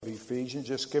Ephesians,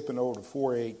 just skipping over to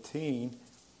 4:18,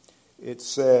 it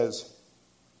says,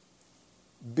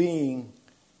 being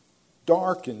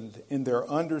darkened in their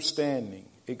understanding,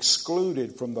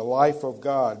 excluded from the life of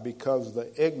God because of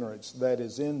the ignorance that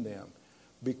is in them,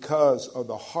 because of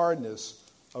the hardness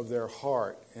of their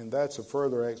heart. And that's a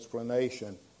further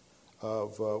explanation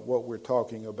of what we're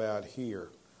talking about here.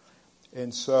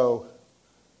 And so,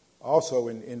 also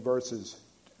in verses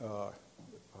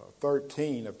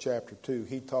 13 of chapter 2,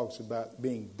 he talks about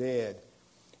being dead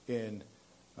in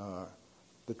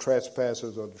the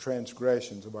trespasses or the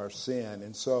transgressions of our sin.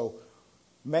 And so,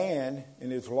 man in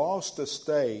his lost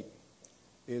estate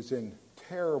is in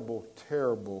terrible,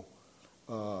 terrible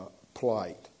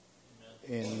plight.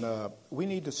 Amen. And we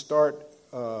need to start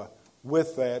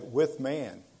with that, with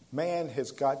man. Man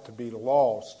has got to be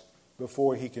lost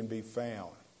before he can be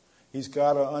found. He's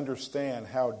got to understand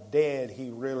how dead he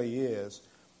really is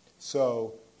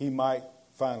so he might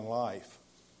find life.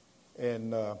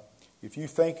 And if you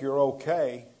think you're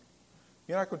okay,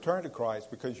 you're not going to turn to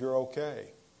Christ because you're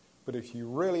okay. But if you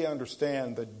really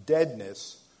understand the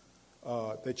deadness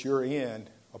that you're in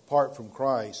apart from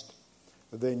Christ,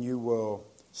 then you will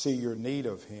see your need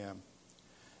of Him.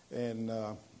 And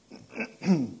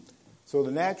so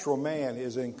the natural man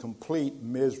is in complete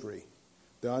misery,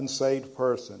 the unsaved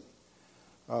person.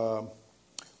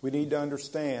 We need to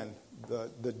understand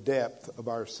the depth of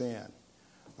our sin.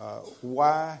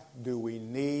 Why do we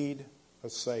need a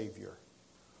Savior?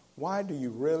 Why do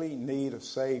you really need a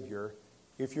Savior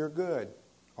if you're good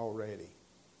already?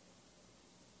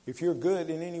 If you're good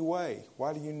in any way,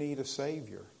 why do you need a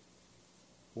Savior?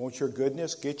 Won't your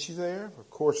goodness get you there? Of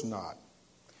course not.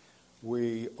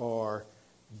 We are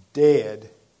dead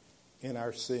in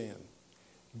our sin.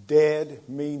 Dead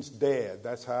means dead.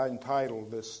 That's how I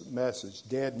entitled this message.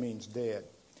 Dead means dead.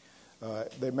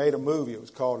 They made a movie. It was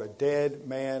called A Dead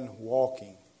Man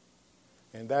Walking.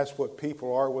 And that's what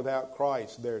people are without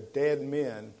Christ. They're dead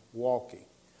men walking.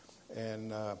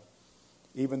 And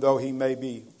even though he may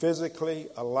be physically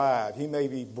alive, he may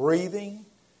be breathing,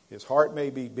 his heart may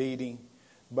be beating,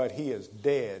 but he is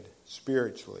dead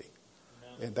spiritually.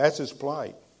 Amen. And that's his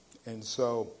plight. And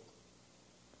so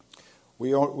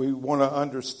we want to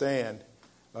understand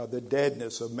the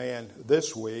deadness of man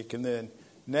this week. And then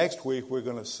next week we're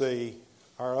going to see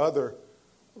our other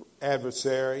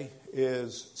adversary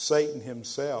is Satan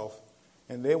himself.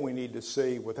 And then we need to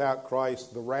see, without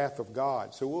Christ, the wrath of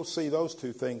God. So we'll see those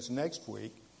two things next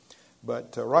week.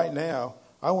 But right now,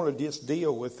 I want to just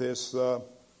deal with this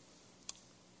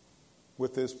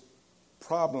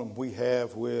problem we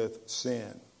have with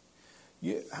sin.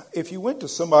 If you went to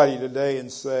somebody today and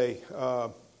say,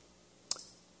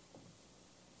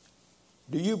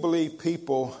 do you believe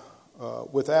people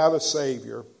without a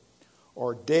Savior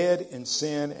are dead in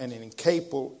sin and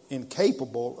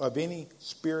incapable of any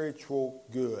spiritual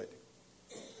good?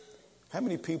 How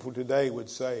many people today would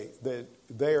say that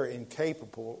they are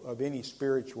incapable of any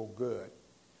spiritual good?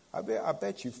 I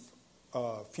bet you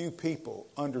few people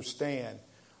understand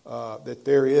that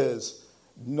there is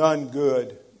none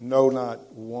good, no,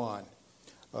 not one.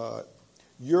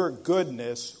 Your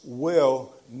goodness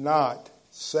will not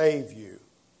save you.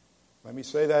 Let me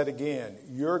say that again.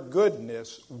 Your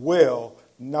goodness will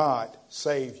not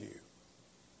save you.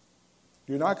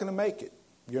 You're not going to make it.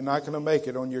 You're not going to make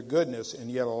it on your goodness, and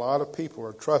yet a lot of people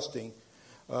are trusting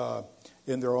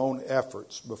in their own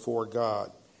efforts before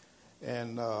God.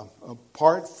 And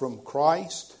apart from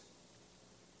Christ,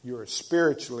 you're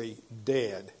spiritually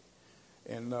dead.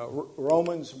 And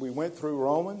Romans, we went through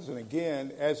Romans, and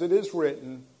again, as it is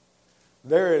written,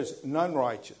 there is none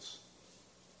righteous.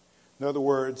 In other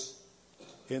words,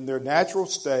 in their natural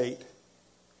state,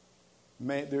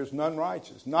 there's none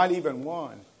righteous, not even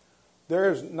one. There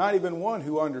is not even one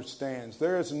who understands.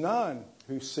 There is none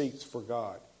who seeks for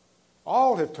God.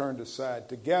 All have turned aside.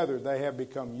 Together they have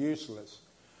become useless.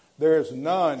 There is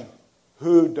none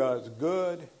who does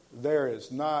good. There is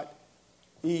not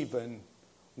even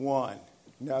one.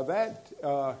 Now that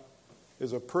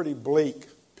is a pretty bleak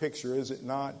picture, is it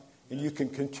not? And you can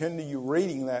continue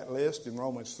reading that list in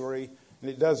Romans 3, and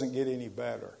it doesn't get any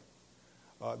better.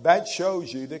 That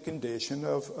shows you the condition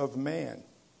of man.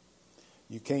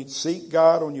 You can't seek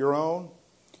God on your own,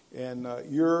 and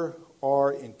you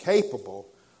are incapable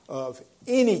of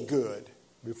any good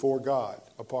before God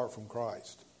apart from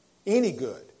Christ. Any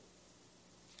good.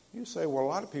 You say, well, a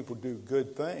lot of people do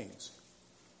good things.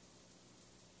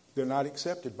 They're not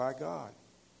accepted by God.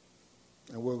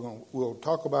 And we'll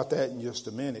talk about that in just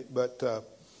a minute. But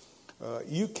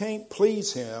you can't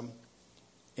please Him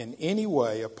in any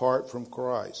way apart from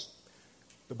Christ.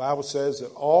 The Bible says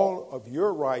that all of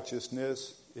your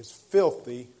righteousness is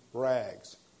filthy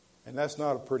rags. And that's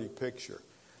not a pretty picture.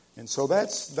 And so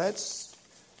that's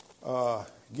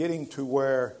getting to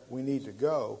where we need to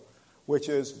go, which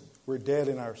is we're dead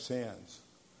in our sins.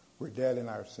 We're dead in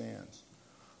our sins.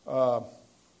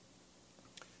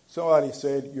 Somebody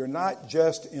said, you're not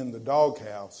just in the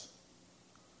doghouse,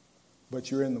 but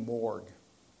you're in the morgue.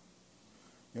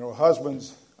 You know,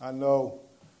 husbands, I know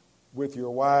with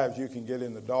your wives you can get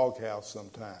in the doghouse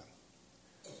sometime.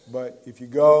 But if you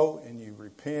go and you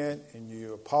repent and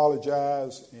you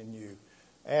apologize and you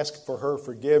ask for her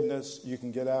forgiveness, you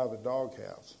can get out of the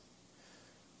doghouse.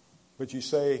 But you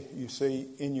see,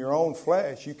 in your own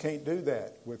flesh, you can't do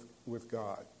that with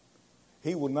God.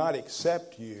 He will not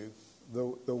accept you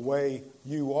the way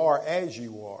you are as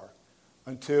you are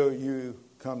until you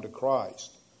come to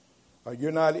Christ.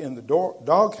 You're not in the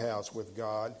doghouse with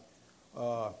God.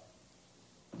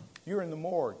 You're in the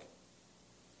morgue.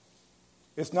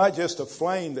 It's not just a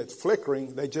flame that's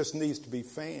flickering that just needs to be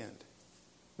fanned.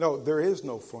 No, there is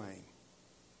no flame.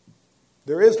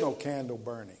 There is no candle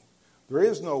burning. There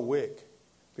is no wick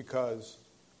because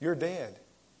you're dead.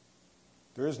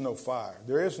 There is no fire.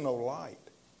 There is no light.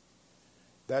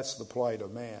 That's the plight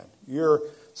of man.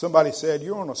 Somebody said,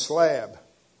 you're on a slab.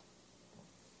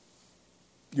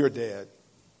 You're dead.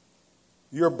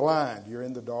 You're blind. You're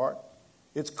in the dark.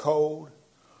 It's cold.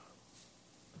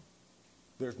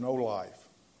 There's no life.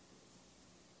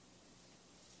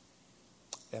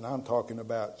 And I'm talking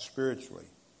about spiritually.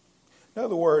 In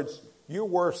other words, you're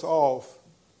worse off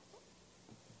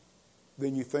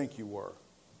than you think you were.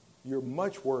 You're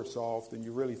much worse off than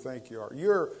you really think you are.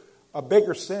 You're a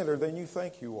bigger sinner than you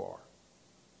think you are.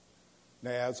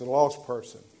 Now, as a lost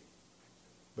person,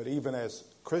 but even as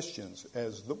Christians,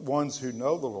 as the ones who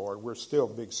know the Lord, we're still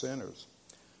big sinners.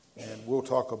 And we'll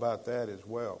talk about that as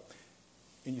well.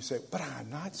 And you say, but I'm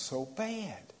not so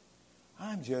bad.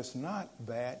 I'm just not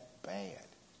that bad.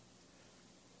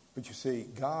 But you see,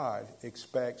 God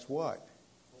expects what?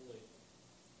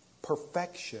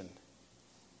 Perfection.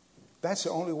 That's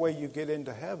the only way you get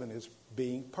into heaven is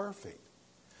being perfect.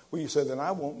 Well, you say, then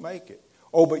I won't make it.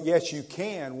 Oh, but yes, you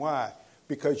can. Why?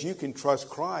 Because you can trust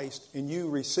Christ and you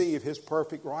receive His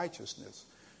perfect righteousness.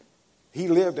 He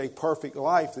lived a perfect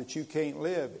life that you can't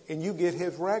live. And you get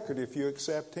His record if you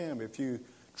accept Him, if you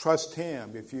trust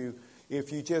Him, if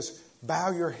you just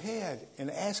bow your head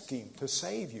and ask Him to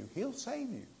save you. He'll save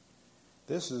you.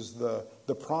 This is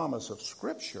the promise of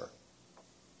Scripture.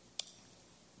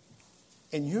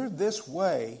 And you're this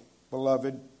way,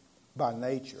 beloved, by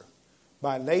nature.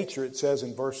 By nature, it says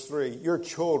in verse 3, you're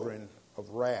children of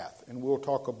wrath. And we'll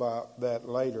talk about that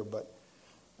later, but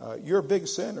you're big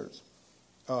sinners.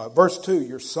 Verse 2,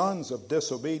 you're sons of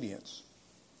disobedience.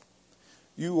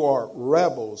 You are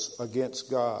rebels against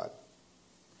God.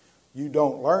 You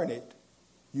don't learn it,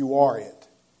 you are it.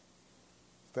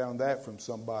 Found that from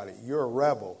somebody. You're a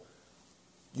rebel.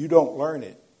 You don't learn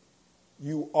it,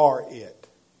 you are it.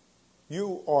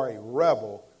 You are a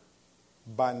rebel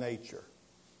by nature,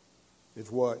 is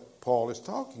what Paul is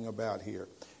talking about here.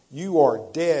 You are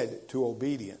dead to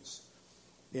obedience,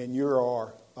 and you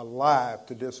are alive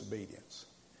to disobedience.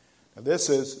 Now, this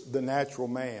is the natural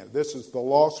man. This is the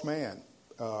lost man.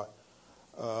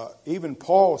 Even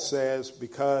Paul says,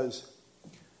 because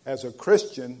as a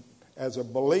Christian, as a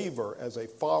believer, as a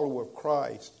follower of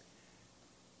Christ,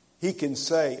 he can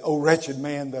say, "Oh, wretched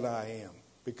man that I am,"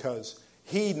 because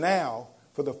he now,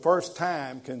 for the first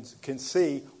time, can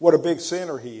see what a big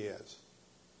sinner he is.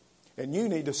 And you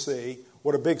need to see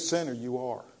what a big sinner you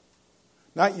are.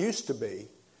 Not used to be,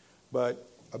 but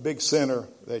a big sinner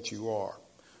that you are.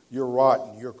 You're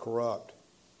rotten, you're corrupt,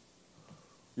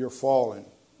 you're fallen,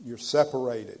 you're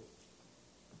separated,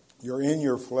 you're in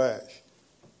your flesh.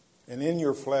 And in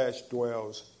your flesh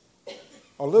dwells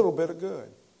a little bit of good.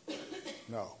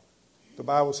 No. The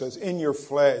Bible says, in your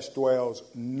flesh dwells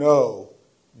no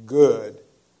good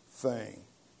thing.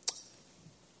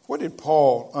 What did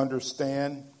Paul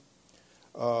understand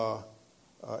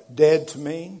dead to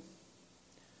mean?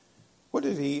 What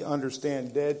did he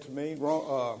understand dead to mean?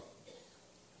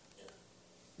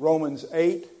 Romans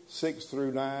 8, 6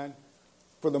 through 9.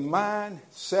 For the mind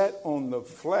set on the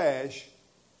flesh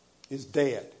is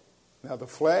dead. Now the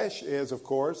flesh is, of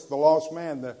course, the lost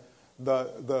man,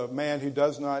 the man who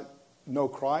does not know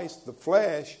Christ. The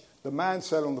flesh, the mind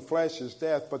set on the flesh is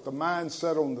death, but the mind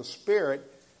set on the Spirit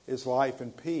is life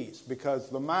and peace. Because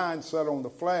the mind set on the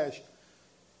flesh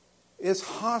is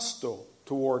hostile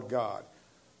toward God.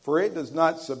 For it does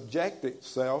not subject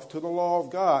itself to the law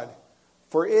of God.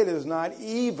 For it is not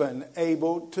even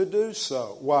able to do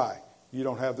so. Why? You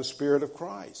don't have the Spirit of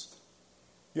Christ.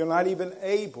 You're not even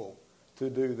able to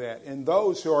do that. And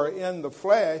those who are in the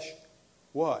flesh,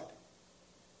 what?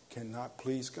 Cannot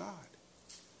please God.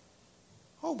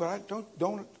 Oh, but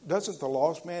doesn't the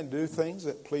lost man do things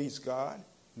that please God?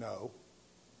 No.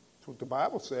 That's what the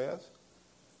Bible says.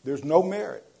 There's no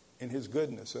merit in his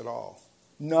goodness at all.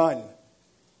 None.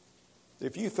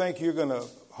 If you think you're going to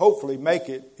hopefully make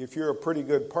it, if you're a pretty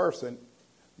good person,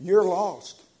 you're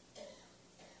lost.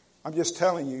 I'm just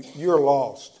telling you, you're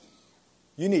lost.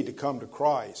 You need to come to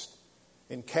Christ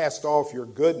and cast off your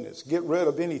goodness. Get rid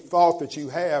of any thought that you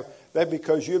have that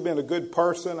because you've been a good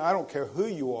person, I don't care who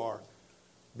you are,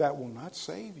 that will not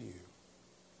save you.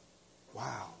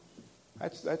 Wow.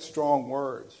 That's strong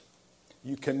words.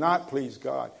 You cannot please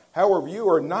God. However, you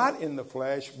are not in the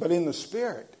flesh, but in the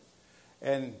Spirit.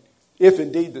 And if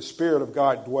indeed the Spirit of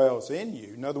God dwells in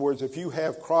you, in other words, if you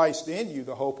have Christ in you,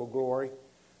 the hope of glory,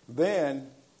 then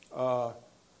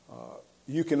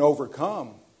you can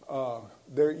overcome.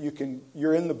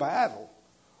 You're in the battle.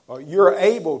 You're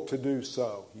able to do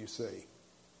so, you see.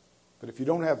 But if you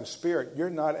don't have the Spirit, you're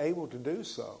not able to do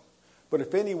so. But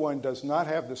if anyone does not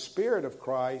have the Spirit of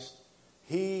Christ,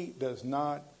 he does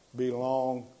not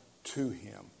belong to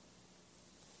him.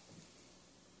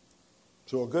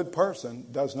 So a good person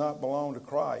does not belong to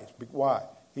Christ. Why?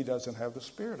 He doesn't have the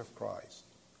Spirit of Christ,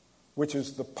 which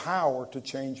is the power to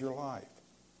change your life.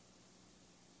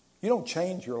 You don't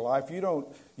change your life. You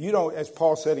don't, as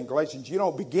Paul said in Galatians, you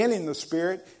don't begin in the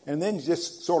Spirit and then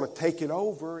just sort of take it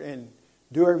over and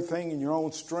do everything in your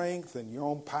own strength and your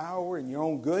own power and your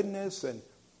own goodness. And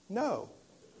no.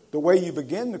 The way you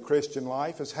begin the Christian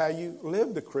life is how you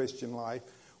live the Christian life,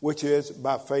 which is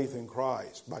by faith in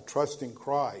Christ, by trusting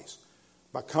Christ,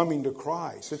 by coming to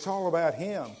Christ. It's all about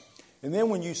Him. And then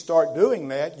when you start doing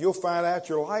that, you'll find out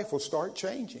your life will start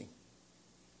changing.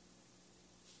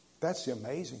 That's the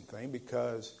amazing thing,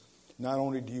 because not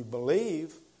only do you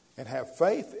believe and have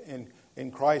faith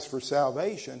in Christ for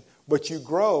salvation, but you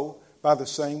grow by the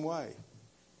same way,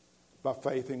 by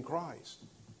faith in Christ.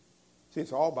 See,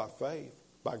 it's all by faith,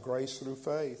 by grace through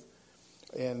faith.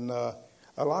 And a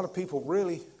lot of people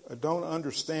really don't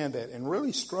understand that and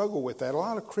really struggle with that. A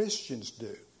lot of Christians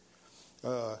do.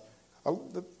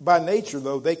 By nature,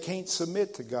 though, they can't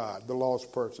submit to God, the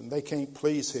lost person. They can't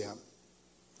please Him.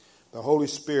 The Holy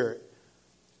Spirit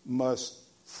must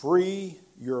free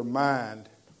your mind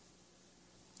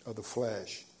of the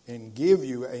flesh and give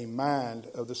you a mind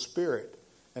of the Spirit.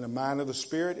 And a mind of the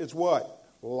Spirit is what?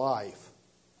 Life.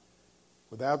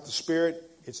 Without the Spirit,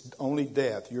 it's only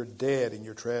death. You're dead in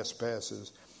your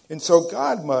trespasses. And so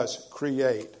God must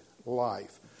create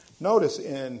life. Notice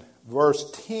in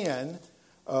verse 10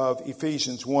 of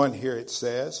Ephesians 1 here it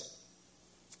says,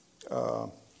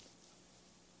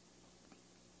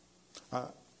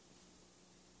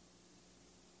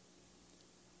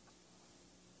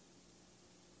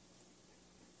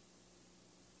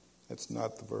 that's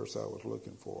not the verse I was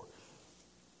looking for.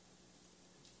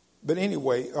 But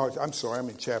anyway, I'm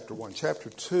in chapter 1. Chapter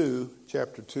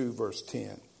 2, verse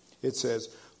 10. It says,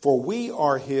 "For we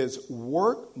are His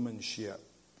workmanship,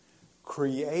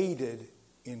 created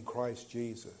in Christ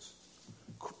Jesus."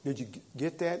 Did you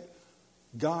get that?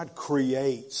 God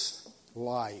creates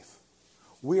life.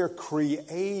 We are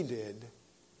created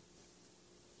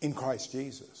in Christ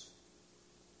Jesus.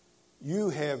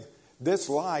 This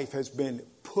life has been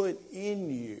put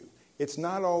in you. It's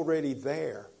not already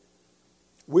there.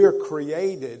 We are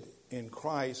created in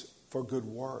Christ for good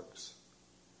works.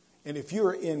 And if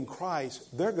you're in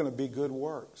Christ, they're going to be good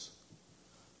works.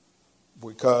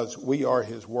 Because we are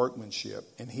His workmanship,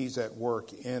 and He's at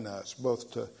work in us,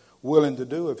 both willing to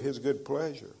do of His good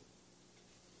pleasure.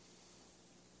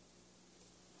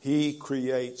 He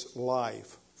creates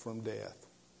life from death.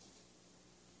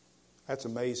 That's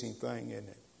an amazing thing, isn't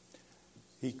it?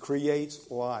 He creates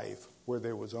life where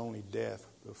there was only death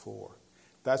before.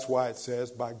 That's why it says,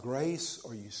 by grace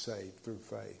are you saved through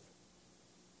faith.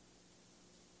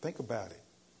 Think about it.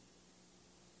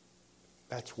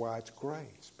 That's why it's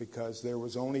grace, because there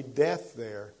was only death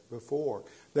there before.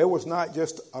 There was not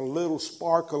just a little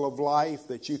sparkle of life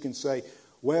that you can say,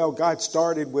 well, God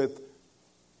started with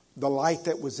the light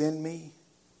that was in me,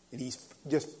 and He's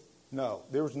just, no,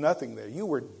 there was nothing there. You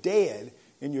were dead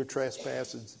in your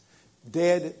trespasses.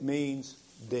 Dead means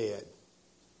dead.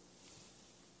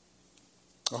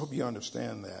 I hope you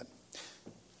understand that.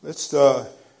 Let's look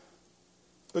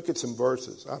at some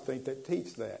verses, I think, that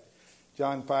teach that.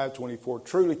 John 5:24,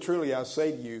 "Truly, truly, I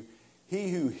say to you,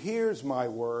 he who hears my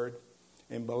word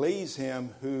and believes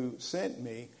Him who sent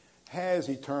me has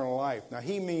eternal life." Now,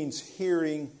 He means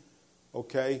hearing,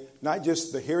 okay, not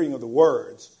just the hearing of the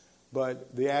words,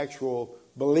 but the actual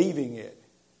believing it.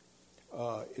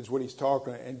 is what he's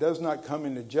talking about, and does not come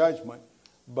into judgment,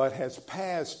 but has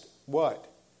passed what?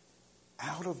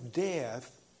 Out of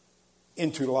death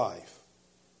into life.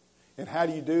 And how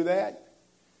do you do that?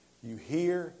 You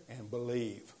hear and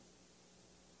believe.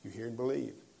 You hear and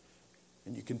believe.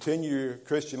 And you continue your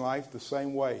Christian life the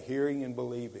same way, hearing and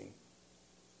believing.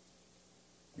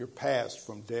 You're passed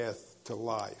from death to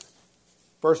life.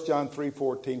 1 John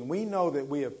 3:14, we know that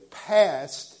we have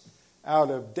passed out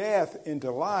of death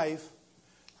into life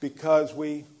because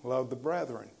we love the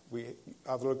brethren.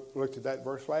 I've looked at that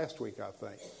verse last week, I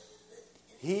think.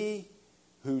 He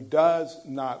who does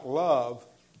not love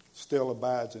still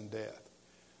abides in death.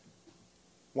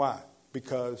 Why?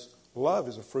 Because love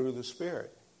is a fruit of the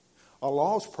Spirit. A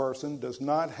lost person does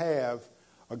not have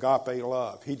agape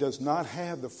love. He does not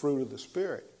have the fruit of the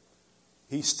Spirit.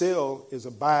 He still is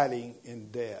abiding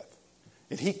in death.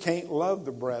 And he can't love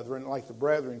the brethren like the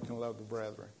brethren can love the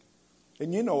brethren.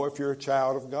 And you know, if you're a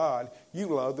child of God, you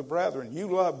love the brethren. You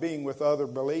love being with other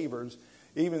believers,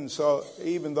 even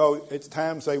though at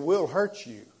times they will hurt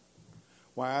you.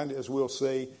 Why? As we'll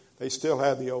see, they still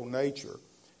have the old nature.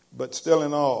 But still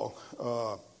in all,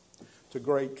 it's a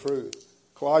great truth.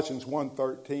 Colossians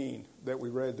 1:13 that we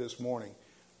read this morning.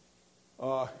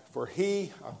 For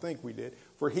he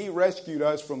rescued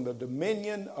us from the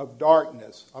dominion of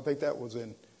darkness. I think that was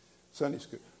in Sunday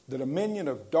school. The dominion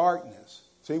of darkness.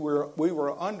 See, we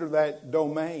were under that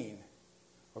domain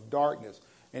of darkness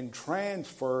and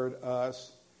transferred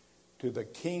us to the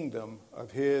kingdom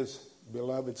of his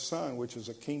beloved Son, which is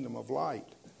a kingdom of light.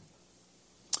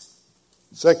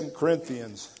 2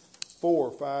 Corinthians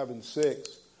 4:5 and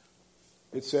 6.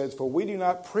 It says, for we do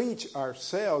not preach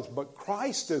ourselves, but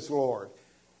Christ is Lord,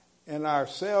 and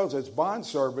ourselves as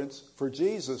bondservants for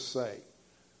Jesus' sake.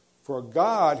 For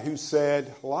God, who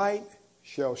said, light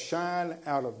shall shine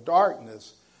out of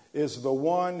darkness, is the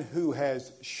one who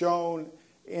has shone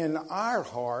in our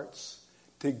hearts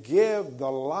to give the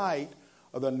light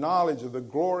of the knowledge of the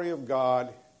glory of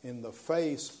God in the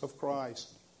face of Christ.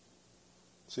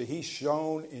 See, he's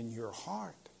shone in your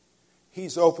heart.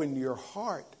 He's opened your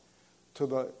heart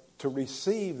to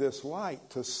receive this light,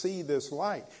 to see this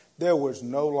light. There was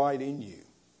no light in you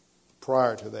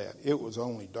prior to that. It was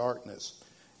only darkness.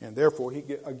 And therefore, he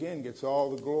gets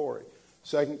all the glory.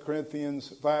 2 Corinthians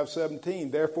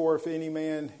 5:17, therefore, if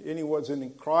anyone's in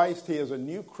Christ, he is a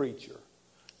new creature,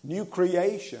 new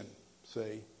creation.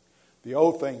 See, the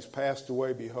old things passed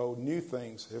away, behold, new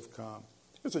things have come.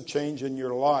 There's a change in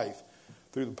your life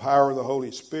through the power of the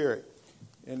Holy Spirit.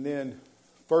 And then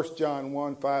 1 John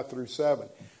 1:5 through 7.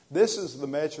 This is the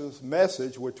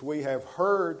message which we have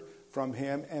heard from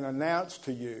him and announced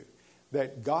to you,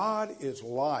 that God is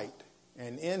light,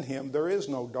 and in him there is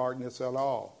no darkness at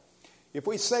all. If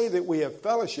we say that we have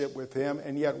fellowship with him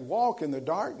and yet walk in the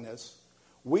darkness,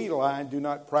 we lie and do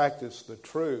not practice the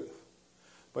truth.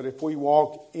 But if we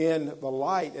walk in the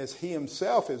light as he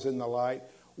himself is in the light,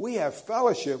 we have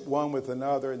fellowship one with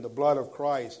another, and the blood of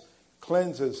Christ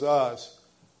cleanses us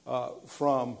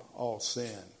from all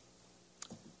sin.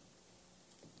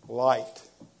 Light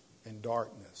and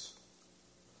darkness.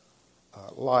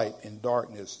 Light and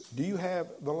darkness. Do you have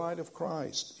the light of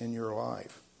Christ in your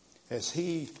life? Has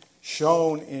he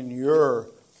shone in your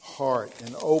heart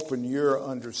and opened your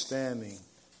understanding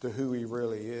to who he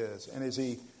really is? And is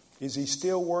he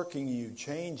still working you,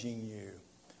 changing you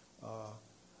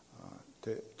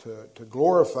to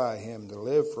glorify him, to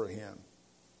live for him?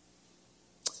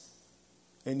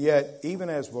 And yet, even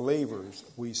as believers,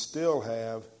 we still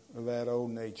have that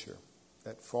old nature,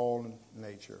 that fallen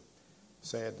nature,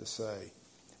 sad to say.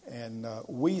 And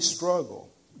we struggle,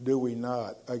 do we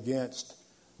not, against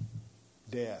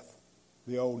death,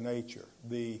 the old nature,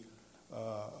 the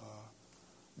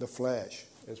flesh,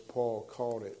 as Paul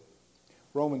called it.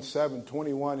 Romans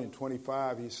 7:21 and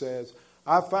 25, he says,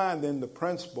 I find then the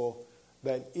principle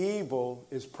that evil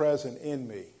is present in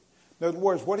me. In other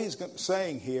words, what he's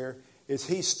saying here is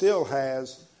he still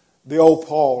has the old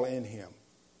Paul in him.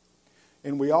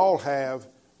 And we all have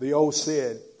the old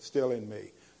Sid still in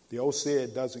me. The old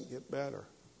Sid doesn't get better.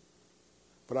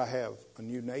 But I have a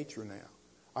new nature now.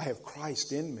 I have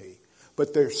Christ in me.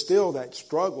 But there's still that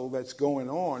struggle that's going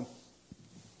on,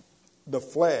 the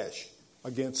flesh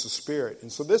against the spirit.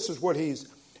 And so this is what he's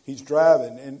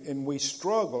driving. And we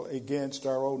struggle against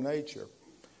our old nature.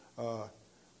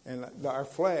 And our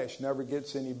flesh never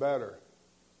gets any better.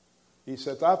 He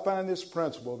says, I find this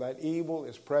principle that evil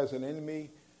is present in me,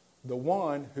 the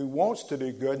one who wants to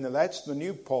do good. Now that's the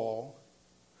new Paul.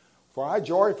 For I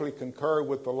joyfully concur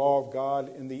with the law of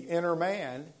God in the inner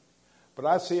man, but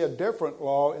I see a different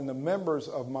law in the members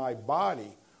of my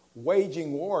body,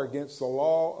 waging war against the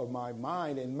law of my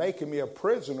mind and making me a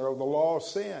prisoner of the law of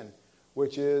sin,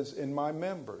 which is in my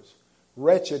members.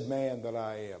 Wretched man that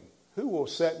I am, who will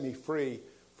set me free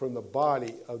from the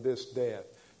body of this death?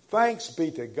 Thanks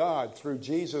be to God through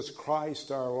Jesus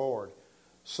Christ our Lord.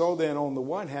 So then, on the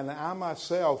one hand, I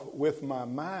myself with my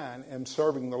mind am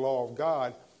serving the law of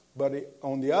God, but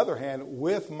on the other hand,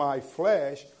 with my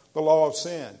flesh, the law of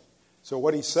sin. So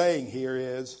what he's saying here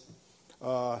is,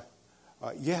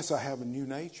 yes, I have a new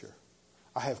nature.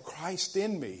 I have Christ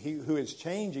in me, who is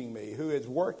changing me, who is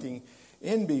working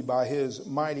in me by his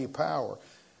mighty power.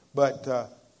 But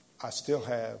I still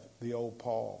have the old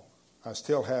Paul. I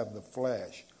still have the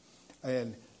flesh.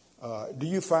 And do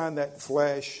you find that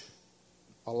flesh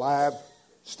alive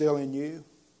still in you?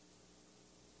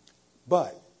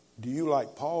 But do you,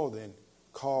 like Paul then,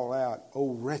 call out,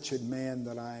 "Oh, wretched man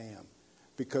that I am"?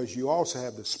 Because you also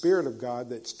have the Spirit of God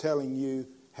that's telling you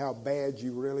how bad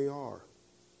you really are.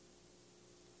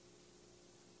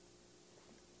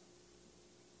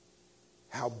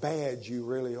 How bad you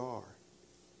really are.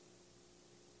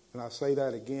 And I say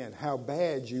that again, how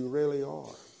bad you really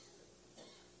are.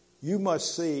 You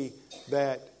must see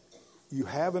that you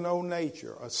have an old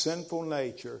nature, a sinful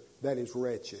nature that is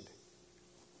wretched.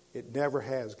 It never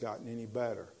has gotten any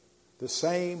better. The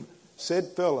same Sid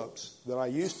Phillips that I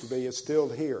used to be is still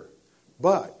here.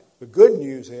 But the good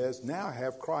news is now I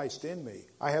have Christ in me.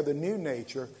 I have the new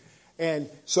nature. And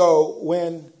so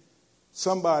when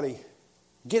somebody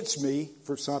gets me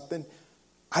for something,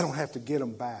 I don't have to get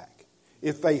them back.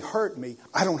 If they hurt me,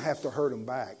 I don't have to hurt them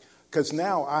back. Because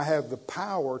now I have the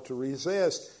power to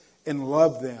resist and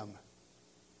love them.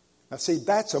 Now see,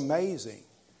 that's amazing.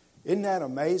 Isn't that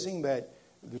amazing that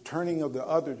the turning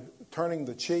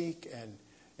the cheek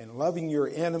and loving your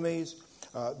enemies,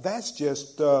 that's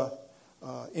just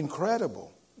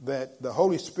incredible that the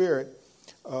Holy Spirit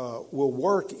will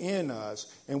work in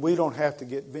us and we don't have to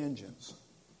get vengeance.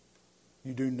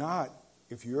 You do not,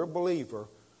 if you're a believer,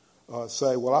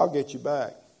 say, "Well, I'll get you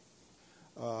back."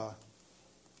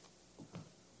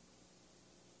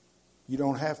 You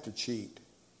don't have to cheat.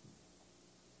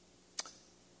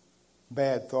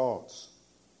 Bad thoughts.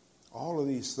 All of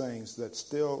these things that's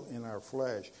still in our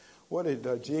flesh. What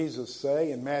did Jesus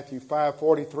say in Matthew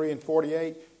 5:43 and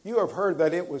 48? You have heard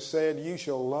that it was said, "You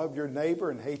shall love your neighbor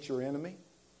and hate your enemy."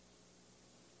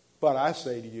 But I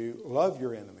say to you, love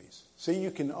your enemies. See, you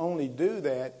can only do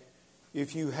that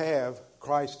if you have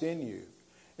Christ in you.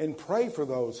 And pray for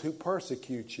those who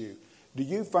persecute you. Do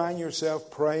you find yourself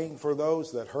praying for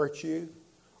those that hurt you?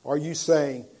 Or are you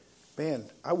saying, "Man,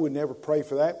 I would never pray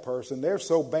for that person. They're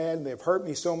so bad and they've hurt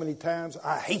me so many times.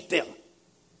 I hate them."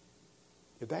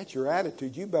 If that's your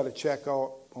attitude, you better check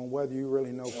out on whether you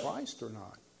really know Christ or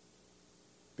not.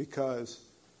 Because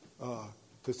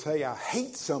to say I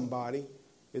hate somebody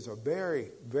is a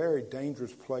very, very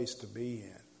dangerous place to be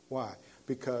in. Why?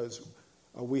 Because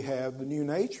we have the new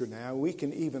nature now. We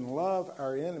can even love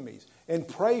our enemies and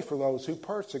pray for those who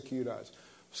persecute us,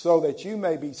 so that you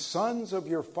may be sons of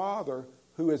your Father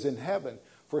who is in heaven.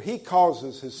 For he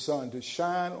causes his sun to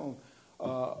shine on,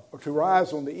 to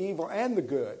rise on the evil and the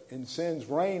good, and sends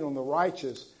rain on the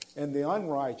righteous and the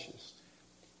unrighteous.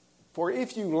 For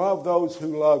if you love those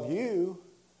who love you,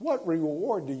 what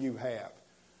reward do you have?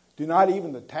 Do not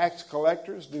even the tax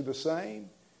collectors do the same?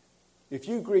 If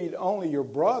you greet only your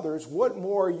brothers, what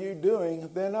more are you doing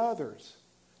than others?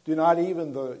 Do not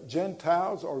even the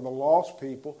Gentiles or the lost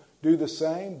people do the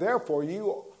same? Therefore,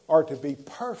 you are to be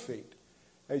perfect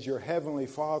as your heavenly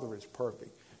Father is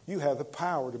perfect. You have the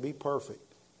power to be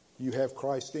perfect. You have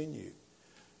Christ in you.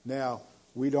 Now,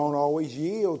 we don't always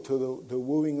yield to the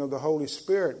wooing of the Holy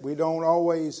Spirit. We don't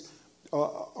always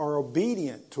are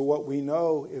obedient to what we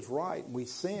know is right. We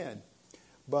sin.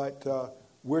 But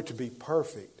we're to be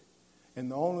perfect. And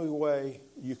the only way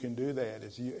you can do that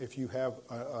is if you have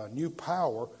a new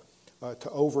power to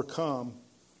overcome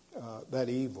that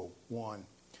evil one.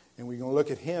 And we're going to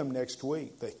look at him next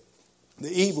week, the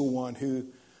evil one who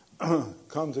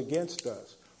comes against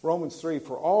us. Romans 3,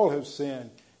 for all have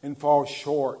sinned and fall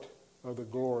short of the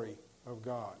glory of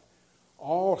God.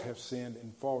 All have sinned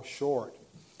and fall short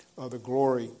of the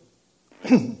glory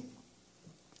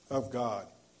of God.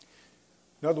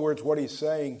 In other words, what he's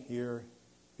saying here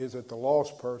is that the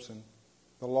lost person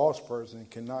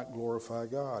cannot glorify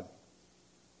God.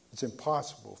 It's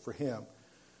impossible for him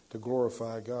to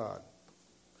glorify God.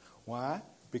 Why?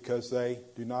 Because they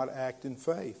do not act in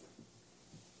faith.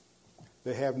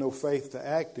 They have no faith to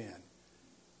act in.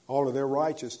 All of their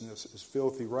righteousness is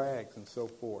filthy rags and so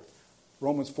forth.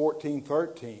 Romans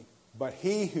 14:13. But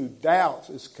he who doubts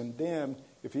is condemned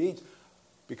if he eats,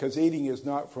 because eating is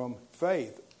not from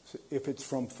faith. If it's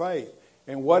from faith.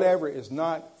 And whatever is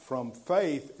not from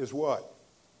faith is what?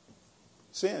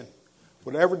 Sin.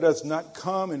 Whatever does not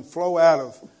come and flow out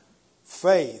of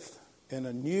faith and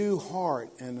a new heart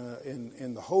and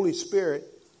in the Holy Spirit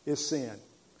is sin.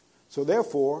 So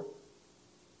therefore,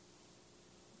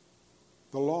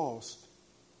 the lost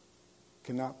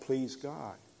cannot please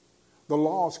God. The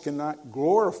lost cannot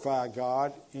glorify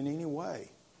God in any way.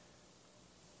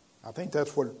 I think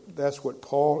that's what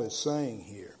Paul is saying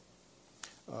here.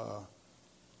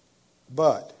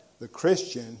 But the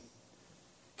Christian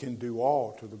can do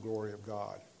all to the glory of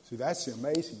God. See, that's the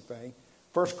amazing thing.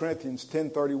 1 Corinthians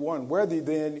 10:31, whether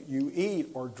then you eat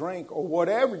or drink or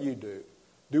whatever you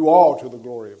do all to the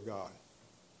glory of God.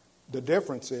 The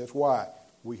difference is why?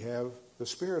 We have the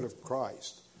Spirit of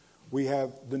Christ. We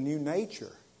have the new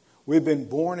nature. We've been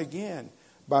born again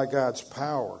by God's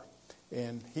power.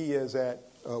 And He is at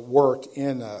work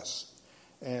in us.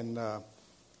 And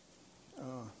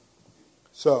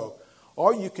so,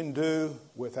 all you can do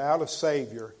without a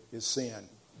Savior is sin.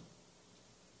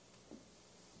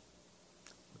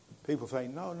 People say,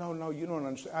 no, you don't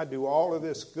understand. I do all of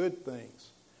this good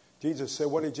things. Jesus said,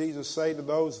 what did Jesus say to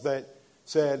those that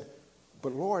said,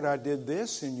 but Lord, I did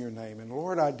this in your name, and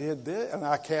Lord, I did this, and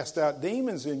I cast out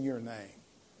demons in your name.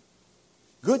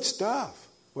 Good stuff.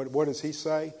 But what does He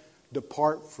say?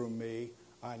 Depart from me.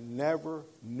 I never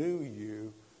knew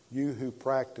you, you who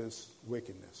practice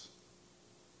wickedness.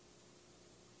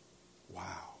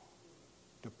 Wow.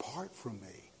 Depart from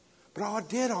me. But I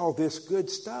did all this good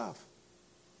stuff.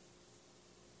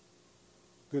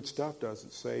 Good stuff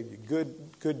doesn't save you.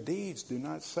 Good deeds do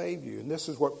not save you. And this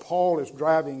is what Paul is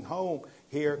driving home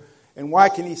here. And why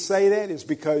can he say that? Is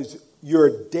because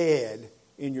you're dead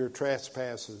in your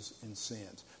trespasses and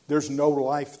sins. There's no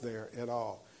life there at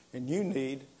all. And you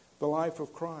need the life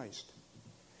of Christ.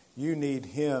 You need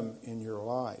Him in your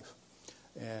life.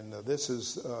 And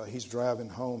he's driving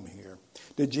home here.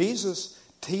 Did Jesus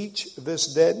teach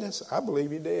this deadness? I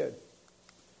believe He did.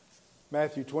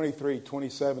 Matthew 23,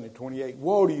 27 and 28.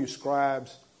 Woe to you,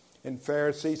 scribes and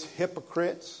Pharisees,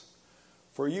 hypocrites!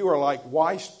 For you are like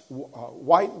whitewashed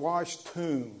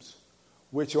tombs,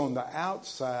 which on the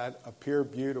outside appear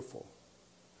beautiful,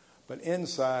 but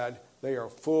inside they are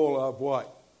full of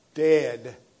what?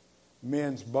 Dead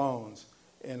men's bones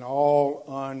and all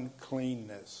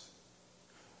uncleanness.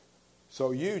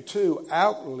 So you too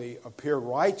outwardly appear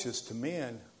righteous to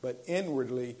men, but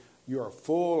inwardly you are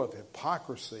full of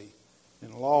hypocrisy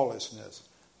and lawlessness.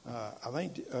 I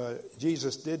think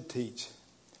Jesus did teach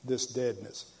this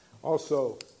deadness.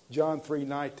 Also, John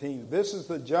 3:19. This is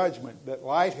the judgment, that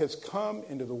light has come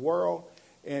into the world,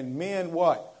 and men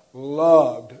what?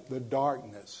 Loved the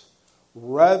darkness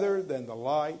rather than the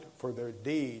light, for their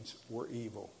deeds were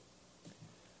evil.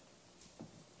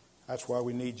 That's why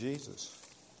we need Jesus.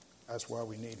 That's why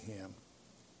we need Him.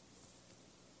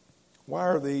 Why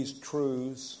are these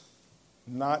truths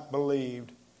not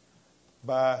believed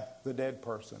by the dead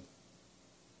person?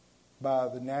 By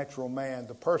the natural man,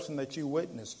 the person that you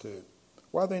witness to?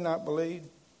 Why are they not believed?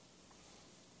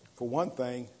 For one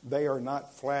thing, they are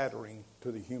not flattering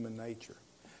to the human nature.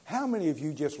 How many of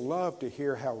you just love to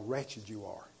hear how wretched you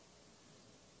are?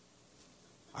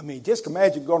 I mean, just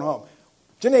imagine going home.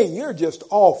 Janine, you're just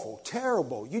awful,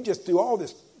 terrible. You just do all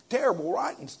this terrible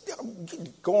writing.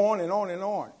 Go on and on and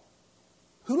on.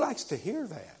 Who likes to hear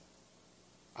that?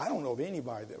 I don't know of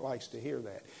anybody that likes to hear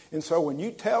that. And so when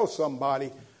you tell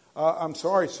somebody, I'm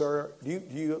sorry, sir, do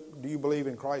you believe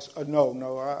in Christ?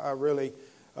 No, I really,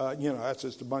 that's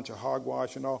just a bunch of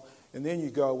hogwash and all. And then you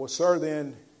go, well, sir,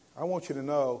 then I want you to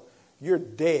know you're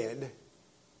dead,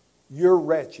 you're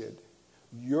wretched,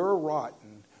 you're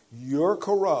rotten, you're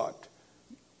corrupt.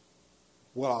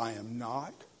 Well, I am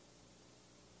not.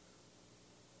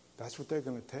 That's what they're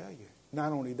going to tell you.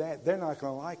 Not only that, they're not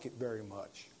going to like it very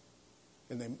much.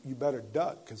 And you better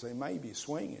duck, because they may be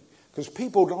swinging. Because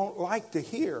people don't like to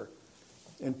hear.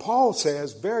 And Paul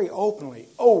says very openly,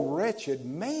 oh, wretched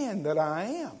man that I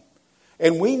am.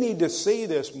 And we need to see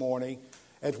this morning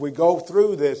as we go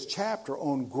through this chapter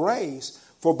on grace.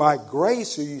 For by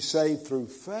grace are you saved through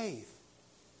faith.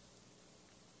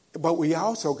 But we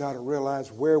also got to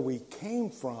realize where we came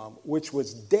from, which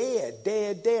was dead.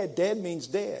 Dead means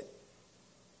dead.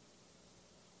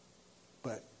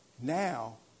 But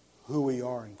now, who we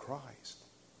are in Christ.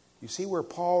 You see where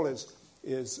Paul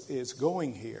is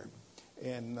going here.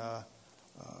 And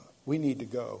we need to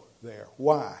go there.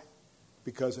 Why?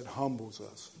 Because it humbles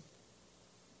us.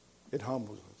 It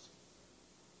humbles us.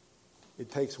 It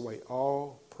takes away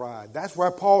all pride. That's why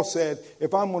Paul said,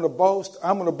 if I'm going to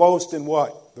boast in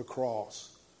what? The cross.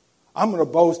 I'm going to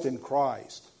boast in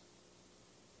Christ.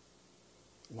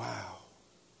 Wow.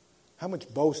 How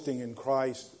much boasting in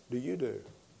Christ do you do?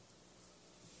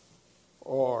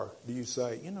 Or do you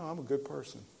say, I'm a good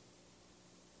person?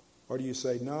 Or do you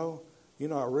say, no,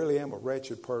 I really am a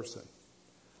wretched person.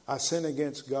 I sin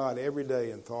against God every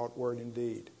day in thought, word, and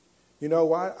deed. You know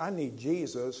what? I need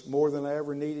Jesus more than I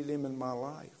ever needed him in my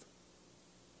life.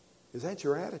 Is that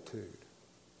your attitude?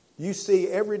 You see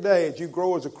every day as you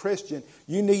grow as a Christian,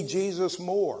 you need Jesus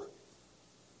more.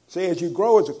 See, as you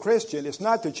grow as a Christian, it's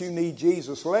not that you need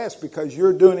Jesus less because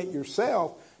you're doing it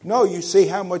yourself. No, you see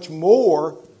how much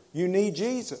more you need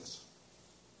Jesus.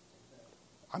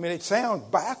 I mean, it sounds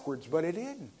backwards, but it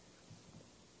isn't.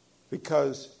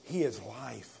 Because he is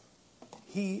life.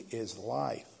 He is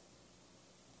life.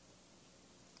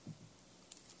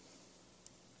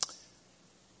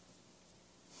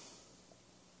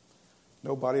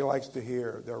 Nobody likes to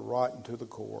hear they're rotten to the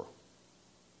core.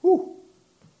 Whew.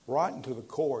 Rotten to the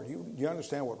core. You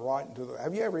understand what rotten to the...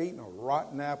 Have you ever eaten a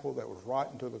rotten apple that was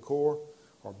rotten to the core?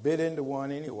 Or bit into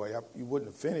one anyway? You wouldn't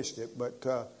have finished it, but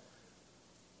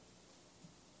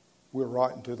we're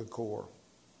rotten to the core.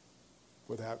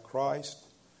 Without Christ,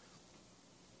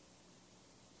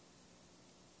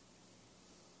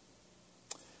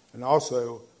 and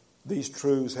also these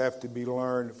truths have to be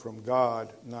learned from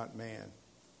God, not man.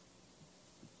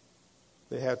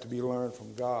 They have to be learned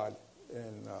from God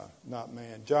and not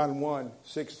man. John 1,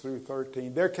 6 through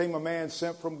 13. There came a man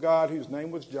sent from God whose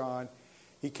name was John.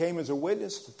 He came as a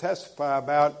witness to testify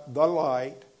about the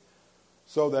light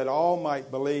so that all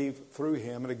might believe through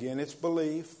him. And again, it's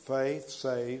belief, faith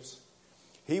saves.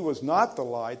 He was not the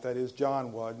light, that is,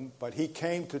 John wasn't, but he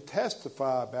came to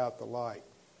testify about the light.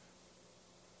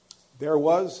 There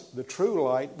was the true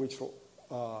light,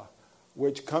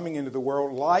 which coming into the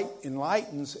world, light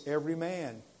enlightens every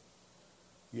man.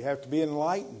 You have to be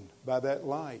enlightened by that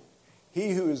light.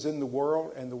 He who is in the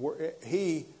world,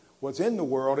 he was in the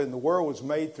world, and the world was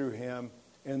made through him,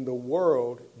 and the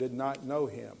world did not know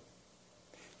him.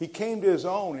 He came to his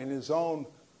own, and his own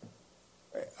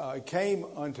came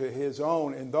unto his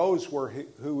own, and those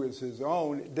who was his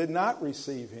own did not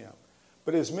receive him.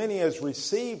 But as many as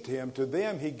received him, to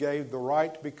them he gave the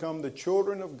right to become the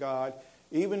children of God,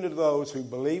 even to those who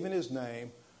believe in his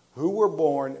name, who were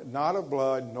born not of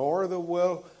blood, nor of the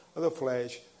will of the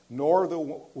flesh, nor of the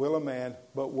will of man,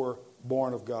 but were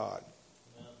born of God.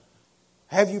 Amen.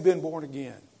 Have you been born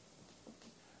again?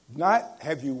 Not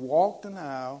have you walked an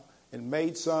aisle and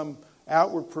made some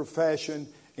outward profession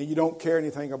and you don't care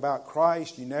anything about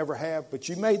Christ, you never have, but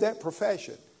you made that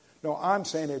profession. No, I'm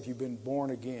saying have you been born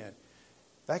again?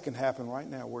 That can happen right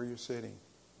now where you're sitting.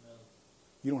 No.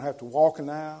 You don't have to walk an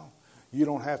aisle. You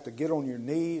don't have to get on your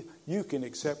knees. You can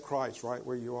accept Christ right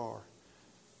where you are.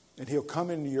 And he'll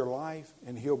come into your life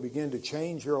and he'll begin to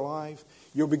change your life.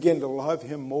 You'll begin to love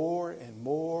him more and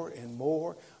more and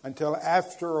more until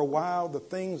after a while the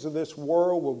things of this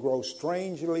world will grow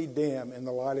strangely dim in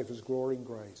the light of his glory and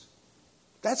grace.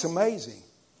 That's amazing.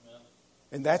 Yeah.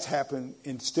 And that's happened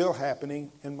and still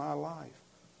happening in my life.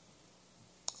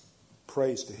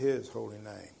 Praise to his holy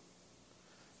name.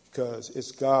 Because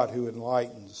it's God who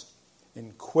enlightens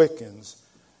and quickens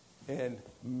and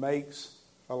makes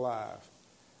alive.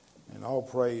 And all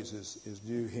praise is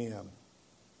due him.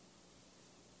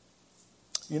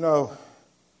 You know,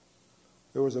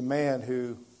 there was a man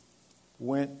who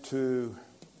went to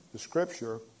the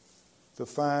scripture to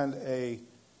find a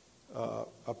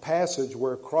passage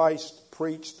where Christ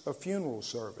preached a funeral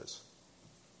service.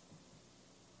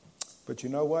 But you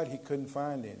know what? He couldn't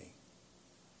find any.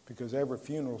 Because every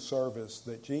funeral service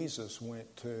that Jesus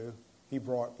went to, he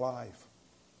brought life.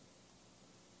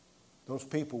 Those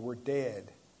people were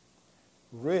dead.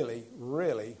 Really,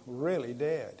 really, really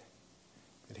dead.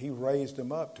 But he raised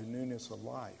them up to newness of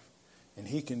life. And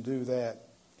he can do that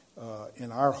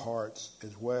in our hearts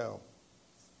as well.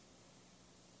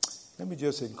 Let me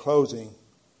just, in closing,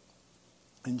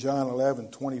 in John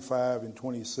 11, 25 and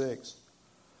 26,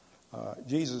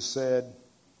 Jesus said,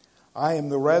 I am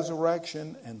the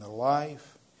resurrection and the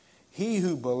life. He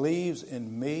who believes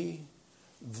in me,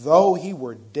 though he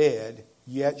were dead,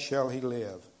 yet shall he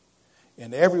live.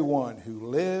 And everyone who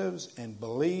lives and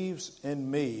believes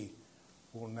in me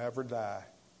will never die.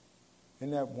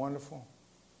 Isn't that wonderful?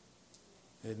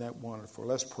 Isn't that wonderful?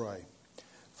 Let's pray.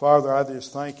 Father, I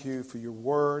just thank you for your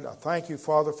word. I thank you,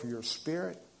 Father, for your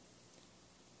Spirit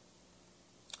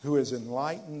who has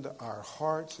enlightened our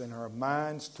hearts and our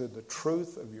minds to the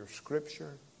truth of your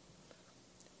Scripture,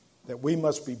 that we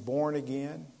must be born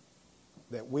again,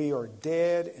 that we are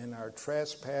dead in our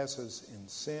trespasses and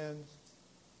sins,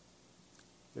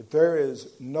 that there is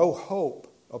no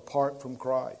hope apart from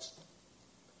Christ.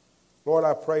 Lord,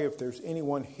 I pray if there's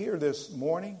anyone here this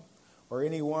morning or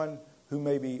anyone who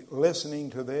may be listening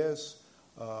to this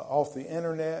off the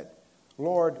internet,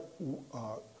 Lord,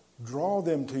 draw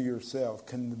them to yourself.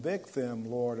 Convict them,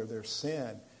 Lord, of their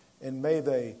sin. And may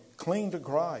they cling to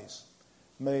Christ.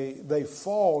 May they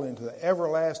fall into the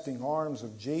everlasting arms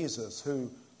of Jesus,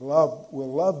 who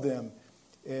will love them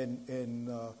and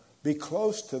be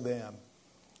close to them.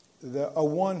 A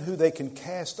one who they can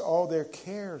cast all their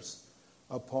cares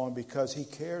upon because he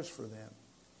cares for them.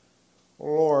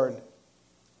 Lord,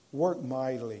 work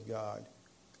mightily, God.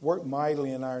 Work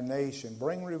mightily in our nation.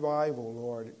 Bring revival,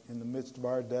 Lord, in the midst of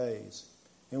our days.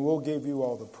 And we'll give you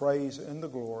all the praise and the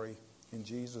glory. In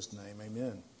Jesus' name,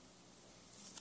 amen.